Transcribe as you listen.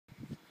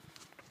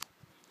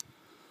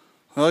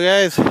Well,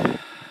 guys,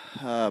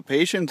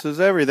 patience is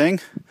everything.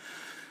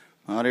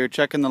 Out here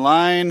checking the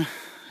line.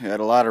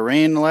 Had a lot of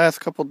rain the last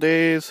couple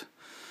days.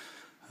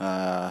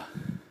 As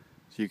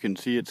you can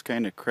see, it's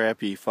kind of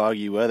crappy,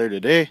 foggy weather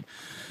today.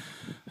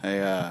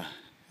 I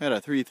had a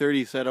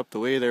 330 set up the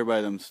way there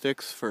by them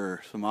sticks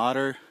for some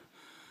otter.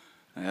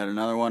 I had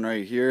another one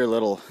right here,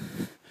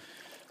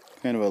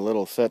 kind of a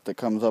little set that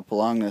comes up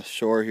along this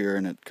shore here,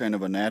 and it's kind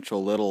of a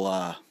natural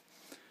little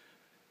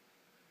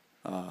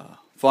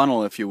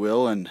funnel, if you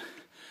will, and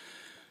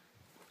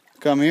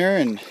come here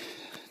and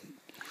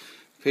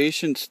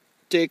patience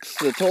takes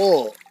the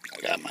toll. I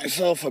got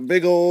myself a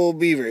big old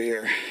beaver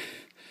here.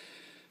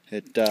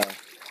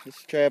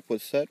 This trap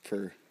was set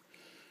for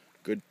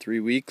a good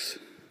 3 weeks,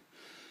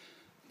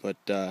 but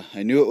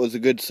I knew it was a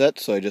good set,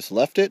 so I just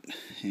left it,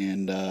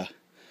 and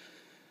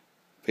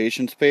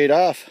patience paid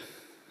off.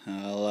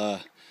 I'll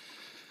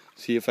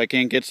see if I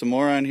can't get some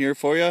more on here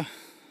for you.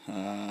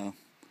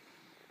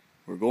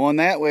 We're going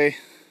that way.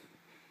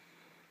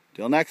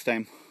 Till next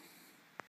time.